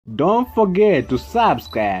Don't forget to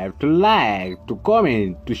subscribe, to like, to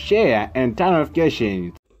comment, to share, and turn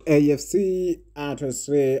notifications. AFC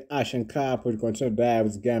u23 Asian Cup will continue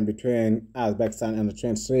the game between Uzbekistan and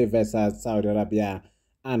u23 versus Saudi Arabia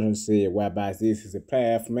u23, whereby this is a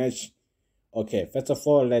playoff match. Okay, first of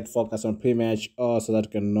all, let's focus on pre-match so that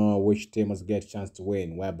we can know which team must get a chance to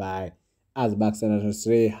win, whereby Uzbekistan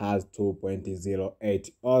u23 has 2.08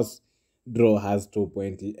 odds, draw has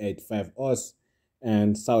 2.85 odds,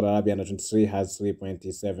 and Saudi Arabia u23 has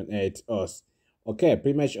 3.78 odds. Okay,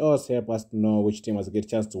 pre-match odds help us to know which team must get a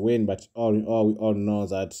chance to win, but all in all, we all know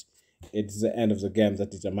that it's the end of the game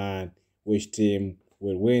that determines which team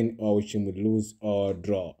will win or which team will lose or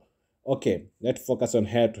draw. Okay, let's focus on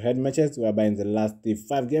head-to-head matches, whereby in the last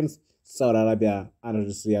 5 games, Saudi Arabia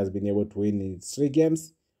u23 has been able to win in 3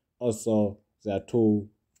 games. Also, there are 2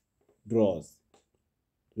 draws.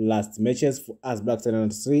 Last matches for Uzbekistan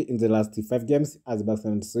u23 in the last 5 games,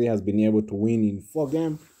 Uzbekistan u23 has been able to win in 4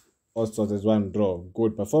 games. Also, there's 1 draw.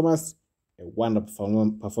 Good performance, a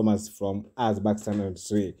wonderful performance from Uzbekistan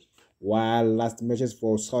u23. While last matches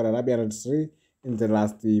for Saudi Arabia u23 in the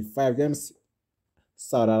last 5 games,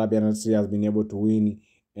 Saudi Arabia u23 has been able to win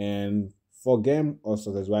in 4 games.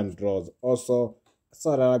 Also, there's 1 draw. Also,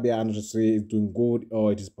 Saudi Arabia u23 is doing good,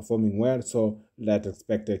 or it is performing well. So let's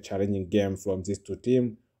expect a challenging game from these 2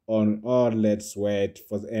 teams. Or let's wait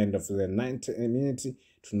for the end of the 90 minutes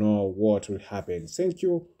to know what will happen. Thank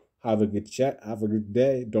you. Have a good chat. Have a good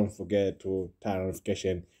day. Don't forget to turn on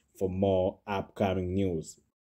notification for more upcoming news.